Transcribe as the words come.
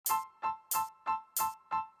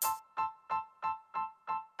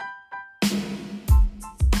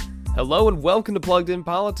Hello and welcome to Plugged In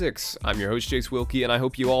Politics. I'm your host Jace Wilkie, and I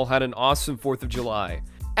hope you all had an awesome 4th of July.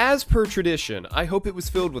 As per tradition, I hope it was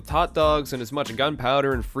filled with hot dogs and as much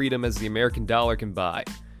gunpowder and freedom as the American dollar can buy.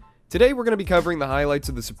 Today we're going to be covering the highlights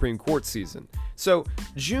of the Supreme Court season. So,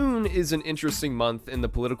 June is an interesting month in the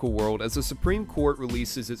political world as the Supreme Court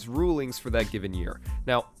releases its rulings for that given year.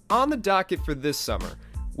 Now, on the docket for this summer,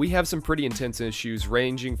 we have some pretty intense issues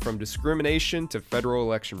ranging from discrimination to federal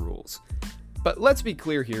election rules. But let's be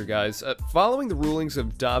clear here, guys. Following the rulings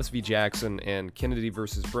of Dobbs v. Jackson and Kennedy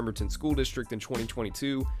versus Bremerton School District in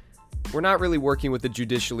 2022, we're not really working with a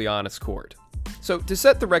judicially honest court. So, to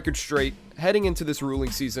set the record straight, heading into this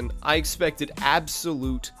ruling season, I expected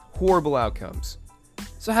absolute horrible outcomes.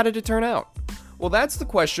 So how did it turn out? Well, that's the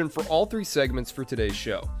question for all three segments for today's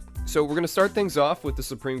show. So we're going to start things off with the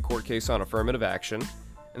Supreme Court case on affirmative action,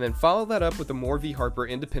 and then follow that up with the Moore v. Harper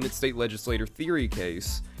independent state legislator theory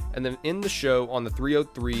case, and then end the show on the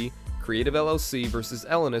 303 Creative LLC versus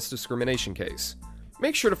Ellenist discrimination case.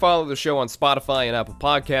 Make sure to follow the show on Spotify and Apple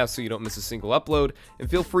Podcasts so you don't miss a single upload, and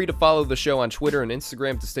feel free to follow the show on Twitter and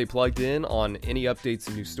Instagram to stay plugged in on any updates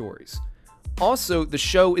and new stories. Also, the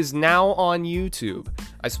show is now on YouTube.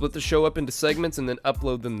 I split the show up into segments and then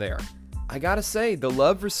upload them there. I gotta say, the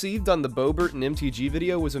love received on the Boebert and MTG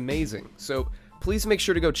video was amazing, so please make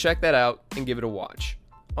sure to go check that out and give it a watch.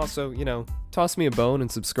 Also, toss me a bone and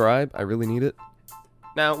subscribe. I really need it.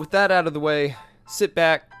 Now, with that out of the way, sit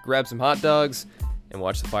back, grab some hot dogs, and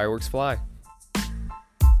watch the fireworks fly.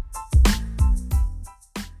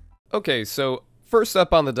 Okay, so first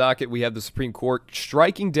up on the docket, we have the Supreme Court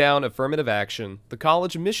striking down affirmative action, the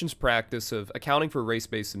college admissions practice of accounting for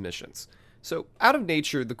race-based admissions. So, out of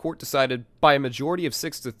nature, the court decided by a majority of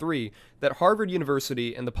 6-3 that Harvard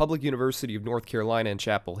University and the Public University of North Carolina in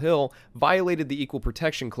Chapel Hill violated the Equal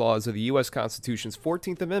Protection Clause of the U.S. Constitution's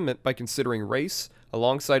 14th Amendment by considering race,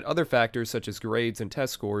 alongside other factors such as grades and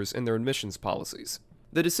test scores, in their admissions policies.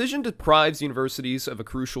 The decision deprives universities of a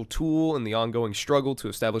crucial tool in the ongoing struggle to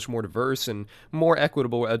establish more diverse and more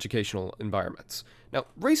equitable educational environments. Now,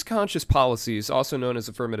 race-conscious policies, also known as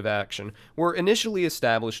affirmative action, were initially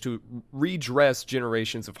established to redress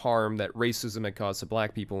generations of harm that racism had caused to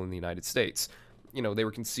black people in the United States. They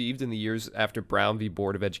were conceived in the years after Brown v.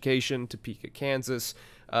 Board of Education, Topeka, Kansas,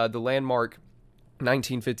 the landmark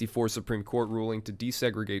 1954 Supreme Court ruling to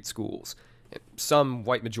desegregate schools. Some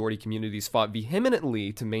white majority communities fought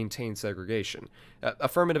vehemently to maintain segregation.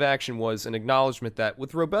 Affirmative action was an acknowledgement that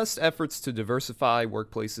with robust efforts to diversify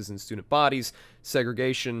workplaces and student bodies,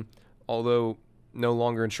 segregation, although no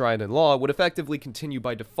longer enshrined in law, would effectively continue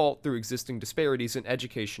by default through existing disparities in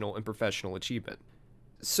educational and professional achievement.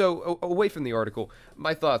 So, away from the article,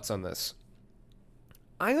 my thoughts on this.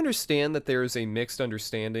 I understand that there is a mixed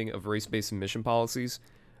understanding of race-based admission policies,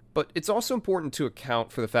 but it's also important to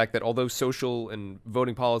account for the fact that although social and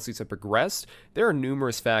voting policies have progressed, there are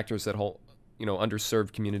numerous factors that hold,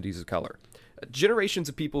 underserved communities of color. Generations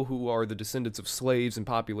of people who are the descendants of slaves and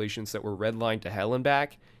populations that were redlined to hell and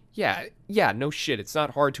back, yeah, no shit, it's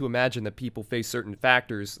not hard to imagine that people face certain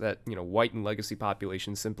factors that, white and legacy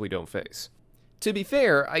populations simply don't face. To be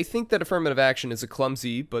fair, I think that affirmative action is a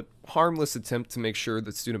clumsy but harmless attempt to make sure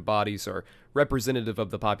that student bodies are representative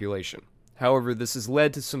of the population. However, this has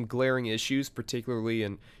led to some glaring issues, particularly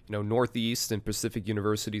in Northeast and Pacific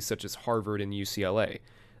universities such as Harvard and UCLA.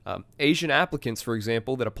 Asian applicants, for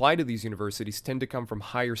example, that apply to these universities tend to come from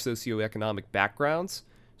higher socioeconomic backgrounds,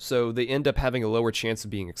 so they end up having a lower chance of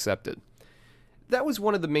being accepted. That was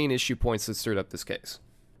one of the main issue points that stirred up this case.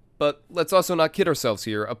 But let's also not kid ourselves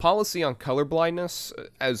here. A policy on colorblindness,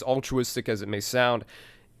 as altruistic as it may sound,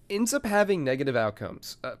 ends up having negative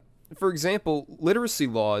outcomes. For example, literacy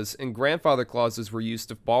laws and grandfather clauses were used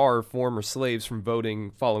to bar former slaves from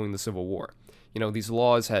voting following the Civil War. These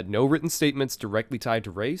laws had no written statements directly tied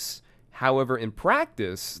to race. However, in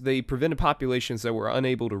practice, they prevented populations that were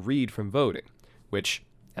unable to read from voting, which,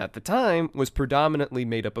 at the time, was predominantly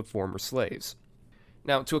made up of former slaves.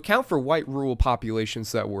 Now, to account for white rural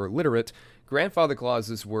populations that were literate, grandfather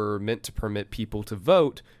clauses were meant to permit people to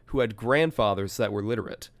vote who had grandfathers that were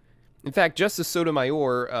literate. In fact, Justice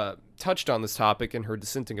Sotomayor touched on this topic in her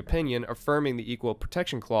dissenting opinion, affirming the Equal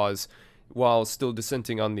Protection Clause while still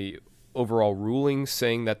dissenting on the overall ruling,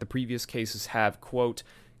 saying that the previous cases have, quote,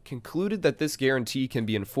 concluded that this guarantee can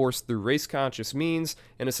be enforced through race-conscious means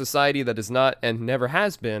in a society that is not and never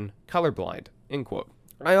has been colorblind, end quote.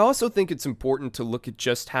 I also think it's important to look at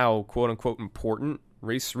just how, quote-unquote, important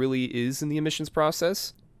race really is in the admissions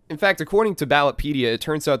process. In fact, according to Ballotpedia, it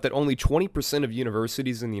turns out that only 20% of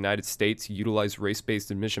universities in the United States utilize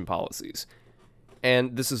race-based admission policies.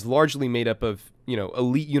 And this is largely made up of,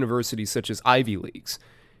 elite universities such as Ivy Leagues.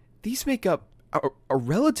 these make up a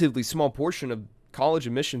relatively small portion of college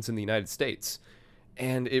admissions in the United States.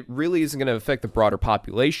 And it really isn't going to affect the broader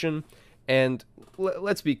population. And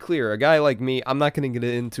let's be clear, a guy like me, I'm not going to get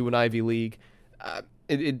into an Ivy League.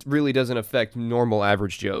 It really doesn't affect normal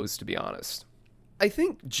average Joes, to be honest. I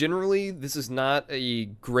think generally this is not a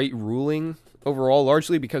great ruling overall,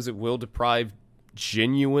 largely because it will deprive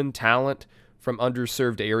genuine talent from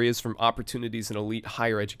underserved areas from opportunities in elite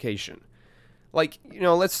higher education. Like,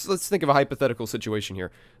 let's think of a hypothetical situation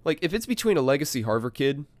here. Like, if it's between a legacy Harvard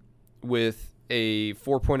kid with a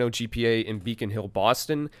 4.0 GPA in Beacon Hill,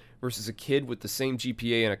 Boston, versus a kid with the same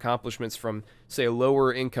GPA and accomplishments from, say, a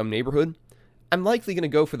lower income neighborhood, I'm likely going to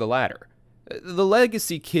go for the latter. The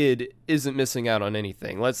legacy kid isn't missing out on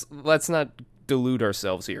anything. Let's not delude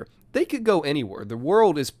ourselves here. They could go anywhere. The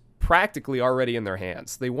world is practically already in their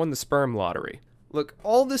hands. They won the sperm lottery. Look,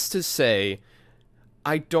 all this to say,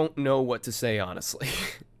 I don't know what to say, honestly.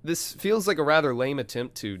 This feels like a rather lame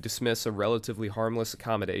attempt to dismiss a relatively harmless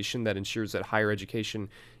accommodation that ensures that higher education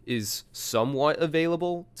is somewhat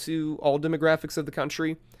available to all demographics of the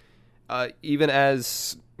country, even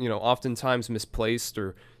as, oftentimes misplaced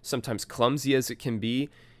or sometimes clumsy as it can be.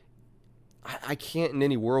 I can't in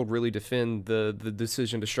any world really defend the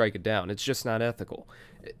decision to strike it down. It's just not ethical.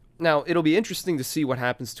 Now, it'll be interesting to see what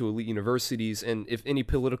happens to elite universities and if any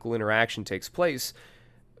political interaction takes place,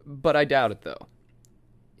 but I doubt it, though.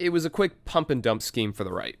 It was a quick pump and dump scheme for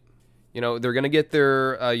the right. They're going to get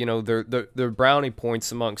their brownie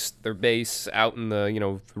points amongst their base out in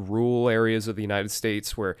the rural areas of the United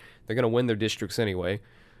States where they're going to win their districts anyway.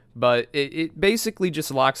 But it basically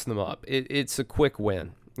just locks them up. It's a quick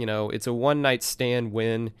win. It's a one-night stand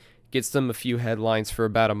win, gets them a few headlines for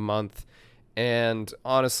about a month. And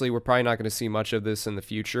honestly, we're probably not going to see much of this in the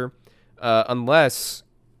future unless,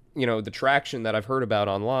 the traction that I've heard about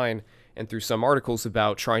online and through some articles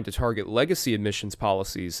about trying to target legacy admissions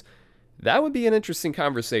policies. That would be an interesting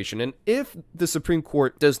conversation. And if the Supreme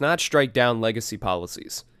Court does not strike down legacy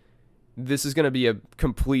policies, this is going to be a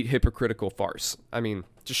complete hypocritical farce. I mean,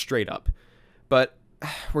 just straight up. But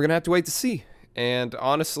we're going to have to wait to see. And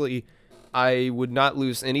honestly, I would not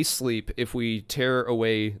lose any sleep if we tear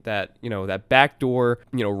away that, that backdoor,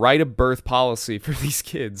 right of birth policy for these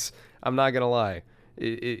kids. I'm not going to lie.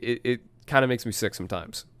 It kind of makes me sick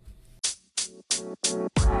sometimes.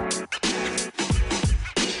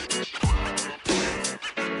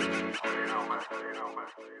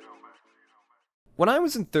 When I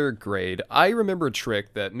was in 3rd grade, I remember a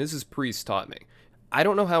trick that Mrs. Priest taught me. I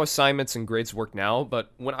don't know how assignments and grades work now,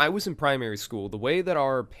 but when I was in primary school, the way that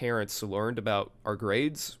our parents learned about our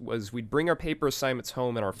grades was we'd bring our paper assignments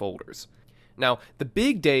home in our folders. Now, the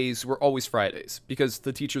big days were always Fridays, because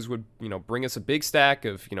the teachers would, bring us a big stack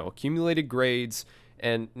of, accumulated grades,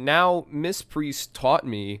 and now Miss Priest taught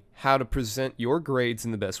me how to present your grades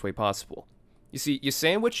in the best way possible. You see, you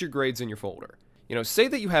sandwich your grades in your folder. Say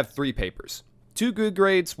that you have 3 papers. 2 good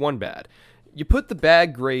grades, 1 bad. You put the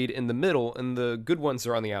bad grade in the middle and the good ones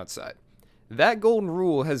are on the outside. That golden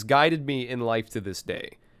rule has guided me in life to this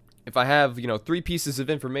day. If I have, 3 pieces of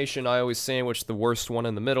information, I always sandwich the worst one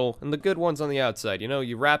in the middle and the good ones on the outside.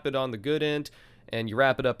 You wrap it on the good end and you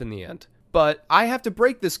wrap it up in the end. But I have to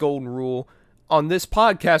break this golden rule on this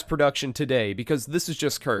podcast production today because this is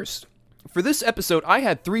just cursed. For this episode, I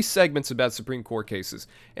had 3 segments about Supreme Court cases,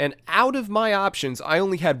 and out of my options, I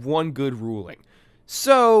only had 1 good ruling.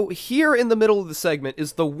 So, here in the middle of the segment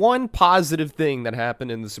is the one positive thing that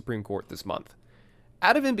happened in the Supreme Court this month.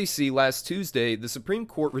 Out of NBC last Tuesday, the Supreme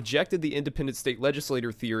Court rejected the independent state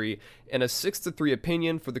legislator theory in a 6-3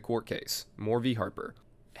 opinion for the court case, Moore v. Harper.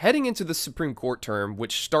 Heading into the Supreme Court term,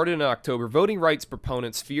 which started in October, voting rights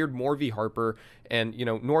proponents feared Moore v. Harper, and,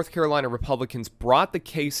 North Carolina Republicans brought the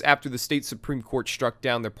case after the state Supreme Court struck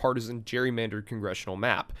down their partisan gerrymandered congressional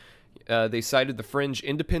map. They cited the fringe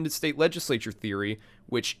independent state legislature theory,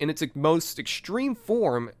 which in its most extreme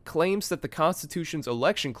form claims that the Constitution's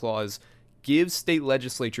election clause gives state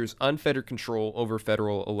legislatures unfettered control over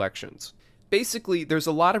federal elections. Basically, there's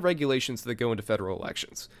a lot of regulations that go into federal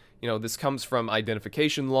elections. This comes from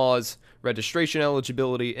identification laws, registration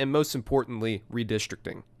eligibility, and most importantly,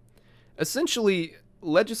 redistricting. Essentially,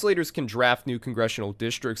 legislators can draft new congressional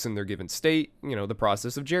districts in their given state, the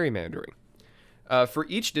process of gerrymandering. For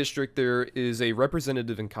each district, there is a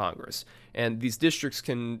representative in Congress, and these districts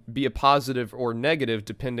can be a positive or negative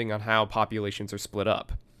depending on how populations are split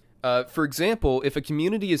up. For example, if a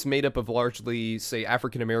community is made up of largely, say,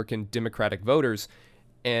 African-American Democratic voters,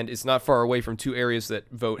 and is not far away from 2 areas that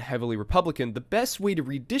vote heavily Republican, the best way to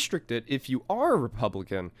redistrict it, if you are a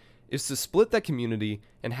Republican, is to split that community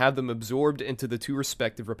and have them absorbed into the 2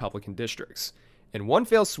 respective Republican districts. In one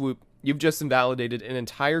fell swoop, you've just invalidated an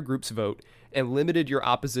entire group's vote and limited your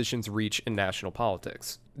opposition's reach in national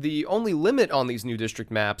politics. The only limit on these new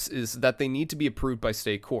district maps is that they need to be approved by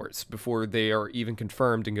state courts before they are even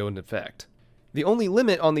confirmed and go into effect. The only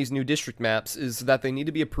limit on these new district maps is that they need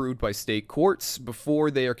to be approved by state courts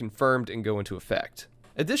before they are confirmed and go into effect.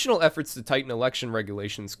 Additional efforts to tighten election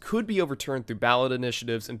regulations could be overturned through ballot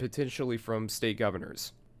initiatives and potentially from state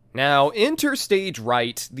governors. Now, enter stage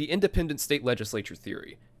right, the independent state legislature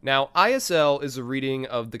theory. Now, ISL is a reading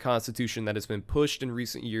of the Constitution that has been pushed in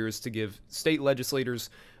recent years to give state legislators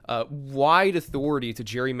wide authority to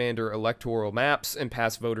gerrymander electoral maps and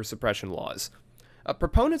pass voter suppression laws.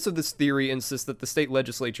 Proponents of this theory insist that the state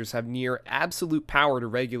legislatures have near absolute power to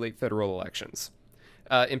regulate federal elections.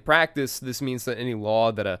 In practice, this means that any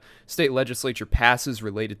law that a state legislature passes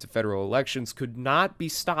related to federal elections could not be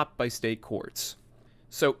stopped by state courts.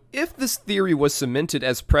 So, if this theory was cemented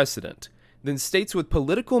as precedent, then states with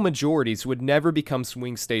political majorities would never become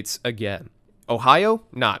swing states again. Ohio?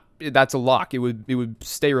 Not. That's a lock. It would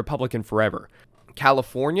stay Republican forever.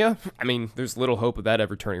 California? I mean, there's little hope of that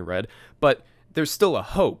ever turning red, but there's still a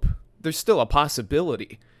hope. There's still a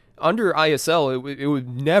possibility. Under ISL, it would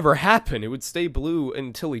never happen. It would stay blue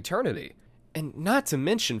until eternity. And not to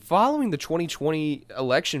mention, following the 2020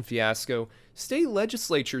 election fiasco, state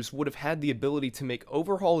legislatures would have had the ability to make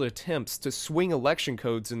overhauled attempts to swing election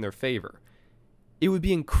codes in their favor. It would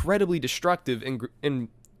be incredibly destructive and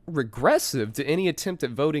regressive to any attempt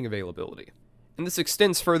at voting availability. And this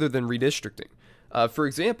extends further than redistricting. For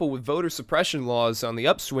example, with voter suppression laws on the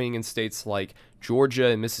upswing in states like Georgia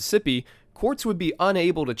and Mississippi, courts would be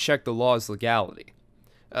unable to check the law's legality.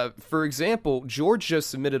 For example, Georgia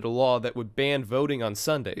submitted a law that would ban voting on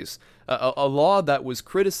Sundays, a law that was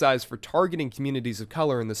criticized for targeting communities of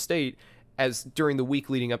color in the state, as during the week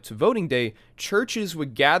leading up to voting day, churches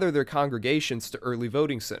would gather their congregations to early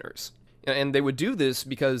voting centers. And they would do this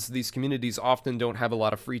because these communities often don't have a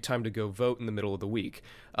lot of free time to go vote in the middle of the week.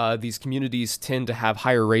 These communities tend to have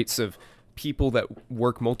higher rates of people that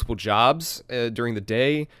work multiple jobs during the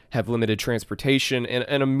day, have limited transportation,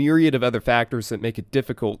 and a myriad of other factors that make it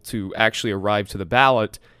difficult to actually arrive to the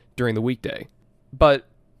ballot during the weekday. But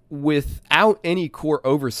without any court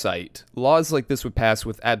oversight, laws like this would pass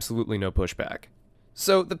with absolutely no pushback.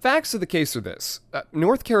 So the facts of the case are this.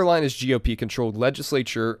 North Carolina's GOP-controlled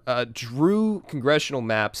legislature drew congressional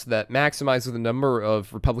maps that maximize the number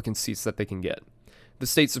of Republican seats that they can get. The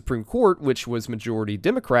state Supreme Court, which was majority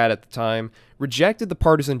Democrat at the time, rejected the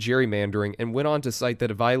partisan gerrymandering and went on to cite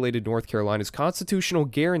that it violated North Carolina's constitutional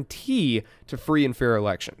guarantee to free and fair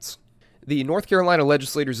elections. The North Carolina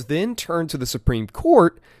legislators then turned to the Supreme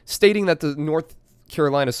Court, stating that the North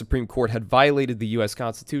Carolina Supreme Court had violated the U.S.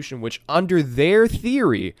 Constitution, which, under their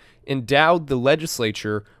theory, endowed the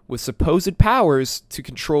legislature with supposed powers to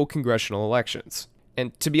control congressional elections.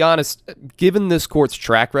 And to be honest, given this court's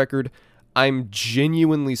track record, I'm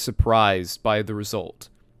genuinely surprised by the result.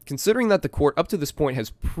 Considering that the court up to this point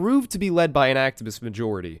has proved to be led by an activist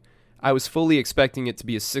majority, I was fully expecting it to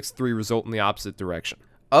be a 6-3 result in the opposite direction.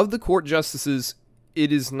 Of the court justices,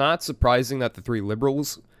 it is not surprising that the 3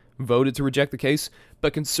 liberals voted to reject the case,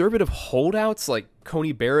 but conservative holdouts like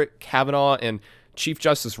Coney Barrett, Kavanaugh, and Chief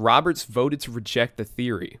Justice Roberts voted to reject the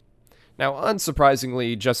theory. Now,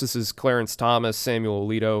 unsurprisingly, Justices Clarence Thomas, Samuel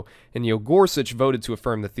Alito, and Neil Gorsuch voted to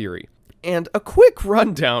affirm the theory. And a quick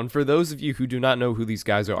rundown for those of you who do not know who these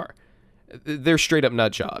guys are. They're straight up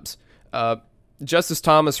nut jobs. Justice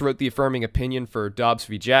Thomas wrote the affirming opinion for Dobbs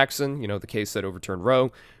v. Jackson, the case that overturned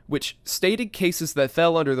Roe, which stated cases that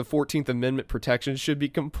fell under the 14th Amendment protections should be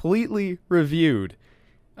completely reviewed.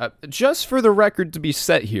 Just for the record to be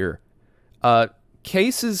set here,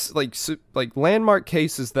 cases like landmark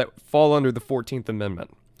cases that fall under the 14th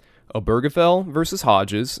Amendment. Obergefell versus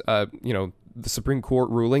Hodges, the Supreme Court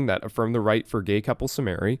ruling that affirmed the right for gay couples to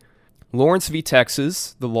marry. Lawrence v.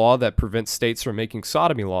 Texas, the law that prevents states from making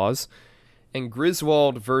sodomy laws. And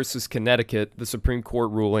Griswold versus Connecticut, the Supreme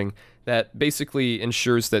Court ruling that basically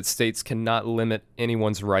ensures that states cannot limit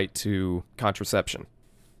anyone's right to contraception.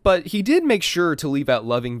 But he did make sure to leave out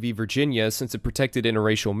Loving v. Virginia since it protected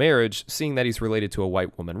interracial marriage, seeing that he's related to a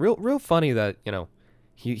white woman. Real funny that,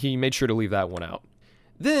 he made sure to leave that one out.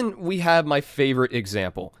 Then we have my favorite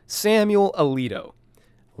example, Samuel Alito.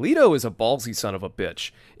 Alito is a ballsy son of a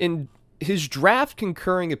bitch. In his draft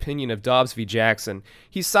concurring opinion of Dobbs v. Jackson,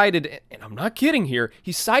 he cited, and I'm not kidding here,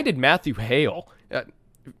 he cited Matthew Hale.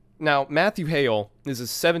 Now, Matthew Hale is a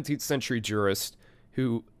 17th century jurist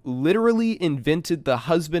who literally invented the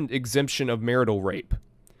husband exemption of marital rape.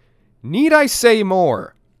 Need I say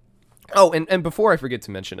more? Oh, and before I forget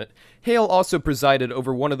to mention it, Hale also presided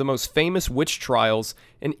over one of the most famous witch trials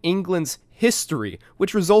in England's history,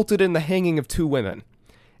 which resulted in the hanging of 2 women.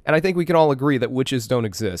 And I think we can all agree that witches don't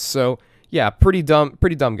exist. So, yeah, pretty dumb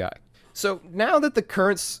guy. So, now that the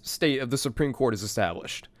current state of the Supreme Court is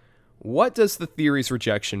established, what does the theory's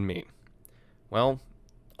rejection mean? Well,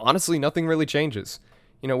 honestly, nothing really changes.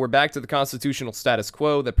 We're back to the constitutional status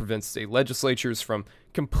quo that prevents state legislatures from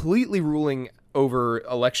completely ruling over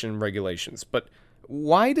election regulations. But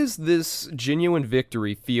why does this genuine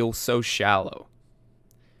victory feel so shallow?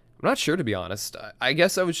 I'm not sure, to be honest. I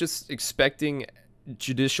guess I was just expecting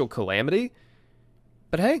judicial calamity.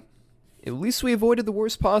 But hey, at least we avoided the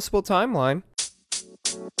worst possible timeline.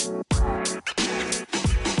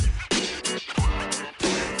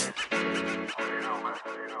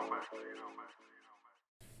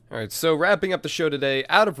 Alright, so wrapping up the show today,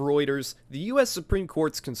 out of Reuters, the U.S. Supreme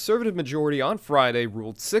Court's conservative majority on Friday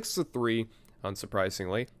ruled 6-3,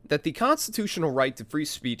 unsurprisingly, that the constitutional right to free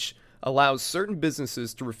speech allows certain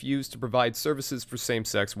businesses to refuse to provide services for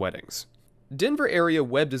same-sex weddings. Denver area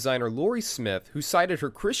web designer Lori Smith, who cited her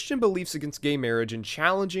Christian beliefs against gay marriage in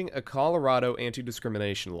challenging a Colorado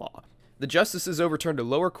anti-discrimination law. The justices overturned a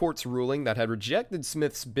lower court's ruling that had rejected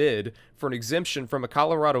Smith's bid for an exemption from a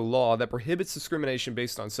Colorado law that prohibits discrimination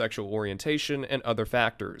based on sexual orientation and other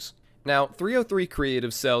factors. Now, 303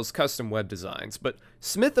 Creative sells custom web designs, but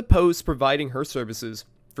Smith opposed providing her services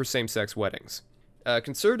for same-sex weddings.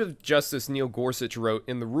 Conservative Justice Neil Gorsuch wrote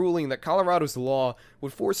in the ruling that Colorado's law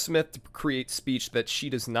would force Smith to create speech that she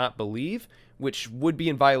does not believe, which would be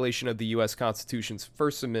in violation of the U.S. Constitution's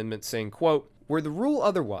First Amendment, saying, quote, "Were the rule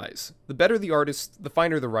otherwise, the better the artist, the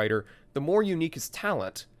finer the writer, the more unique his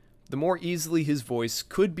talent, the more easily his voice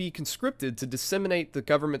could be conscripted to disseminate the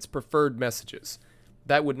government's preferred messages.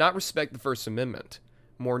 That would not respect the First Amendment.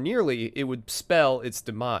 More nearly, it would spell its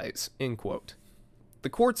demise," end quote. The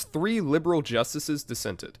court's 3 liberal justices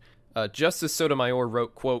dissented. Justice Sotomayor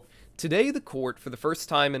wrote, quote, "Today the court, for the first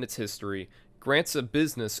time in its history, grants a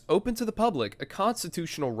business open to the public a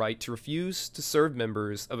constitutional right to refuse to serve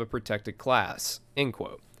members of a protected class," end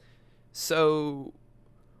quote. So,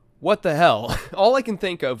 what the hell? All I can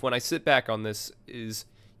think of when I sit back on this is,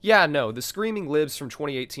 yeah, no, the screaming libs from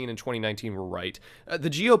 2018 and 2019 were right. The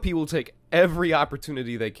GOP will take every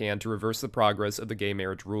opportunity they can to reverse the progress of the gay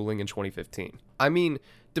marriage ruling in 2015. I mean,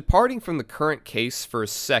 departing from the current case for a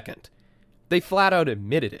second, they flat out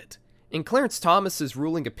admitted it. In Clarence Thomas's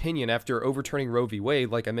ruling opinion after overturning Roe v. Wade,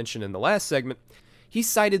 like I mentioned in the last segment, he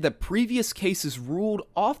cited that previous cases ruled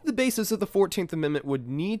off the basis of the 14th Amendment would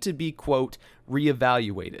need to be, quote,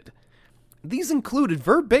 reevaluated. These included,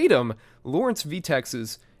 verbatim, Lawrence v.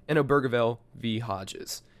 Texas and Obergefell v.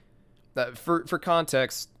 Hodges. For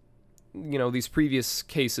context, these previous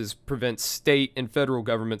cases prevent state and federal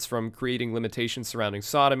governments from creating limitations surrounding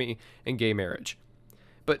sodomy and gay marriage.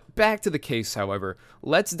 But back to the case, however,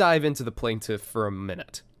 let's dive into the plaintiff for a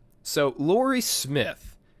minute. So, Lori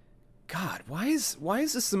Smith. God, why is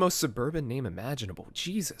this the most suburban name imaginable?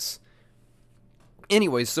 Jesus.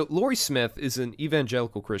 Anyways, so Lori Smith is an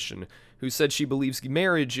evangelical Christian who said she believes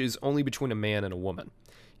marriage is only between a man and a woman.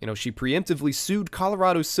 She preemptively sued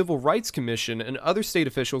Colorado's Civil Rights Commission and other state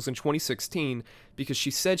officials in 2016 because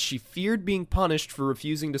she said she feared being punished for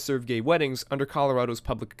refusing to serve gay weddings under Colorado's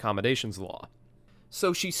public accommodations law.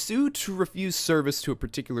 So she sued to refuse service to a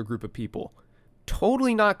particular group of people.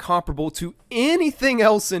 Totally not comparable to anything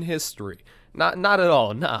else in history. Not at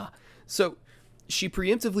all, nah. So she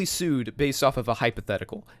preemptively sued based off of a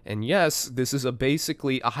hypothetical. And yes, this is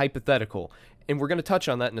basically a hypothetical. And we're going to touch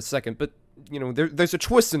on that in a second, but there's a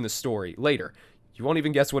twist in the story later. You won't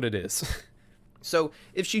even guess what it is. So,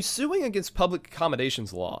 if she's suing against public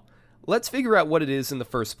accommodations law, let's figure out what it is in the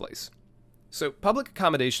first place. So, public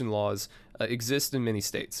accommodation laws exist in many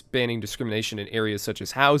states, banning discrimination in areas such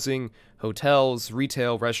as housing, hotels,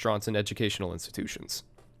 retail, restaurants, and educational institutions.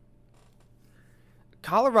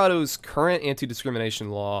 Colorado's current anti-discrimination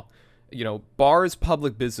law bars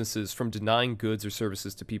public businesses from denying goods or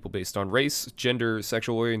services to people based on race, gender,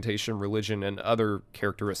 sexual orientation, religion, and other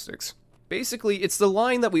characteristics. Basically, it's the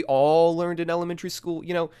line that we all learned in elementary school.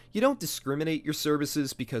 You don't discriminate your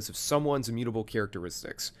services because of someone's immutable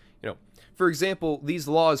characteristics. For example, these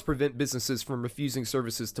laws prevent businesses from refusing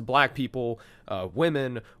services to black people,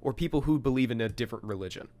 women, or people who believe in a different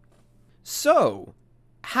religion. So,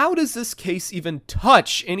 how does this case even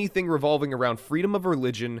touch anything revolving around freedom of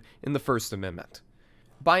religion in the First Amendment?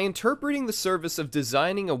 By interpreting the service of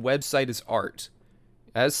designing a website as art.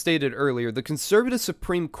 As stated earlier, the conservative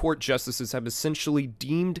Supreme Court justices have essentially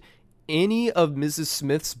deemed any of Mrs.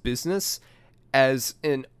 Smith's business as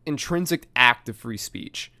an intrinsic act of free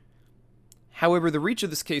speech. However, the reach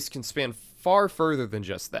of this case can span far further than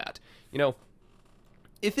just that.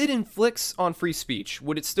 If it inflicts on free speech,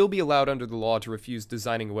 would it still be allowed under the law to refuse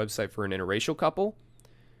designing a website for an interracial couple?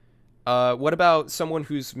 What about someone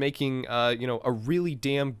who's making, a really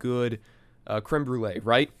damn good creme brulee,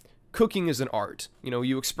 right? Cooking is an art.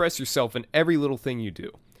 You express yourself in every little thing you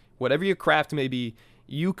do. Whatever your craft may be,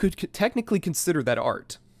 you could technically consider that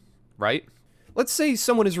art, right? Let's say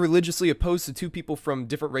someone is religiously opposed to two people from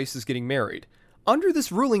different races getting married. Under this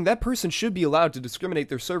ruling, that person should be allowed to discriminate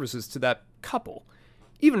their services to that couple.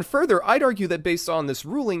 Even further, I'd argue that based on this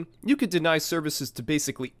ruling, you could deny services to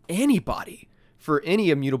basically anybody for any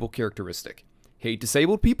immutable characteristic. Hate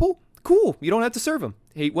disabled people? Cool, you don't have to serve them.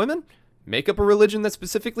 Hate women? Make up a religion that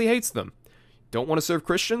specifically hates them. Don't want to serve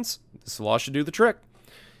Christians? This law should do the trick.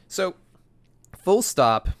 So, full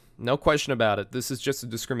stop, no question about it, this is just a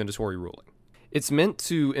discriminatory ruling. It's meant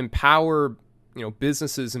to empower,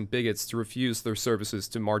 businesses and bigots to refuse their services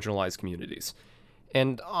to marginalized communities.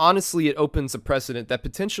 And honestly, it opens a precedent that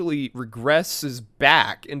potentially regresses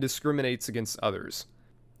back and discriminates against others.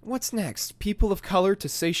 What's next? People of color to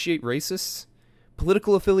satiate racists?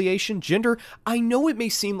 Political affiliation? Gender? I know it may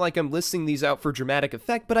seem like I'm listing these out for dramatic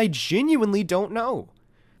effect, but I genuinely don't know.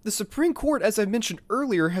 The Supreme Court, as I mentioned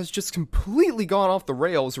earlier, has just completely gone off the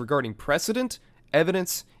rails regarding precedent,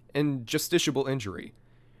 evidence, and justiciable injury.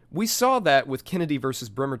 We saw that with Kennedy versus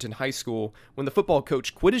Bremerton High School when the football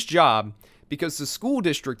coach quit his job because the school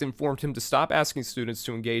district informed him to stop asking students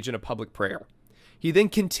to engage in a public prayer. He then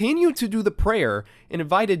continued to do the prayer and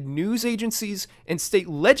invited news agencies and state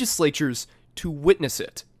legislatures to witness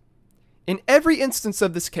it. In every instance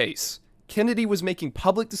of this case, Kennedy was making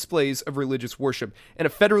public displays of religious worship in a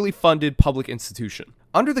federally funded public institution.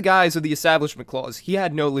 Under the guise of the Establishment Clause, he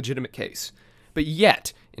had no legitimate case. But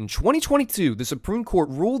yet, in 2022, the Supreme Court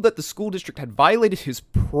ruled that the school district had violated his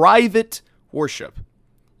private worship.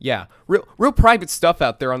 Yeah, real private stuff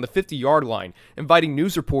out there on the 50-yard line, inviting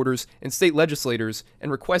news reporters and state legislators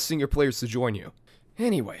and requesting your players to join you.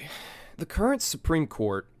 Anyway, the current Supreme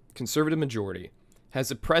Court, conservative majority, has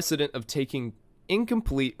a precedent of taking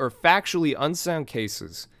incomplete or factually unsound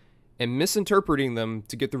cases and misinterpreting them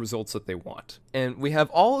to get the results that they want. And we have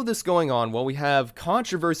all of this going on while we have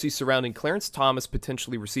controversy surrounding Clarence Thomas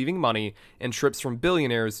potentially receiving money and trips from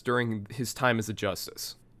billionaires during his time as a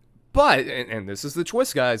justice. But, and this is the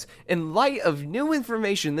twist, guys, in light of new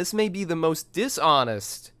information, this may be the most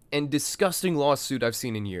dishonest and disgusting lawsuit I've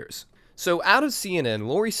seen in years. So out of CNN,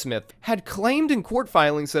 Lori Smith had claimed in court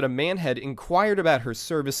filings that a man had inquired about her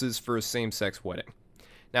services for a same-sex wedding.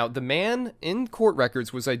 Now, the man in court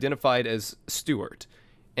records was identified as Stewart,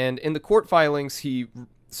 and in the court filings, he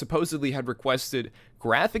supposedly had requested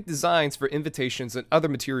graphic designs for invitations and other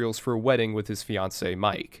materials for a wedding with his fiancée,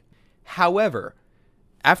 Mike. However,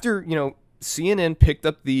 after, CNN picked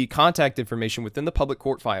up the contact information within the public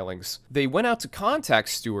court filings, they went out to contact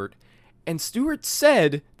Stewart, and Stewart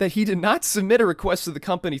said that he did not submit a request to the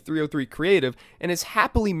company 303 Creative and is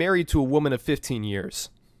happily married to a woman of 15 years.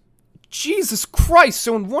 Jesus Christ!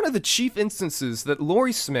 So in one of the chief instances that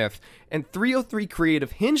Lori Smith and 303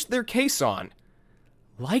 Creative hinged their case on,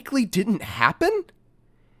 likely didn't happen?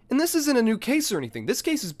 And this isn't a new case or anything. This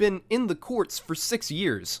case has been in the courts for 6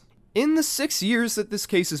 years. In the 6 years that this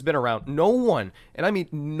case has been around, no one, and I mean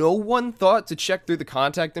no one, thought to check through the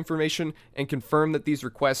contact information and confirm that these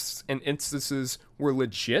requests and instances were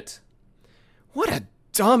legit? What a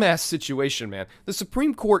dumbass situation, man. The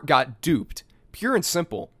Supreme Court got duped, pure and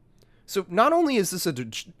simple. So not only is this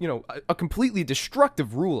a completely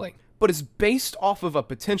destructive ruling, but it's based off of a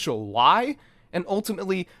potential lie and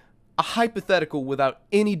ultimately a hypothetical without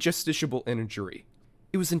any justiciable injury.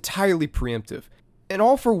 It was entirely preemptive. And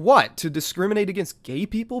all for what? To discriminate against gay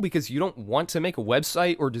people because you don't want to make a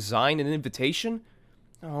website or design an invitation?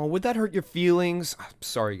 Oh, would that hurt your feelings? I'm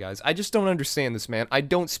sorry, guys. I just don't understand this, man. I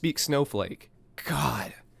don't speak snowflake.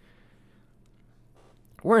 God.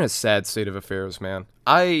 We're in a sad state of affairs, man.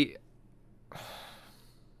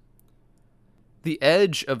 The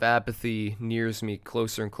edge of apathy nears me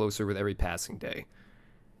closer and closer with every passing day.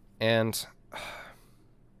 And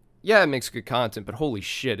yeah, it makes good content, but holy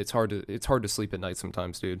shit, it's hard to sleep at night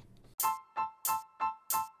sometimes, dude.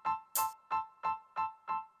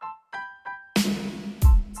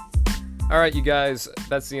 Alright, you guys,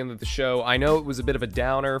 that's the end of the show. I know it was a bit of a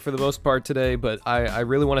downer for the most part today, but I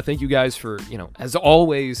really want to thank you guys for, as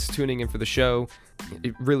always, tuning in for the show.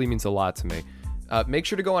 It really means a lot to me. Make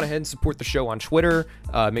sure to go on ahead and support the show on Twitter.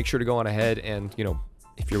 Make sure to go on ahead and,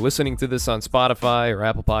 if you're listening to this on Spotify or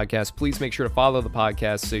Apple Podcasts, please make sure to follow the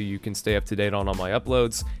podcast so you can stay up to date on all my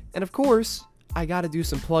uploads. And of course, I gotta do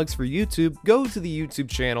some plugs for YouTube. Go to the YouTube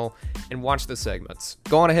channel and watch the segments.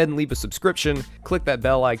 Go on ahead and leave a subscription, click that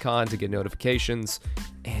bell icon to get notifications,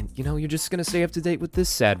 and you're just gonna stay up to date with this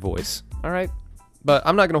sad voice, alright? But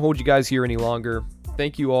I'm not gonna hold you guys here any longer.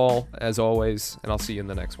 Thank you all, as always, and I'll see you in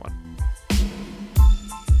the next one.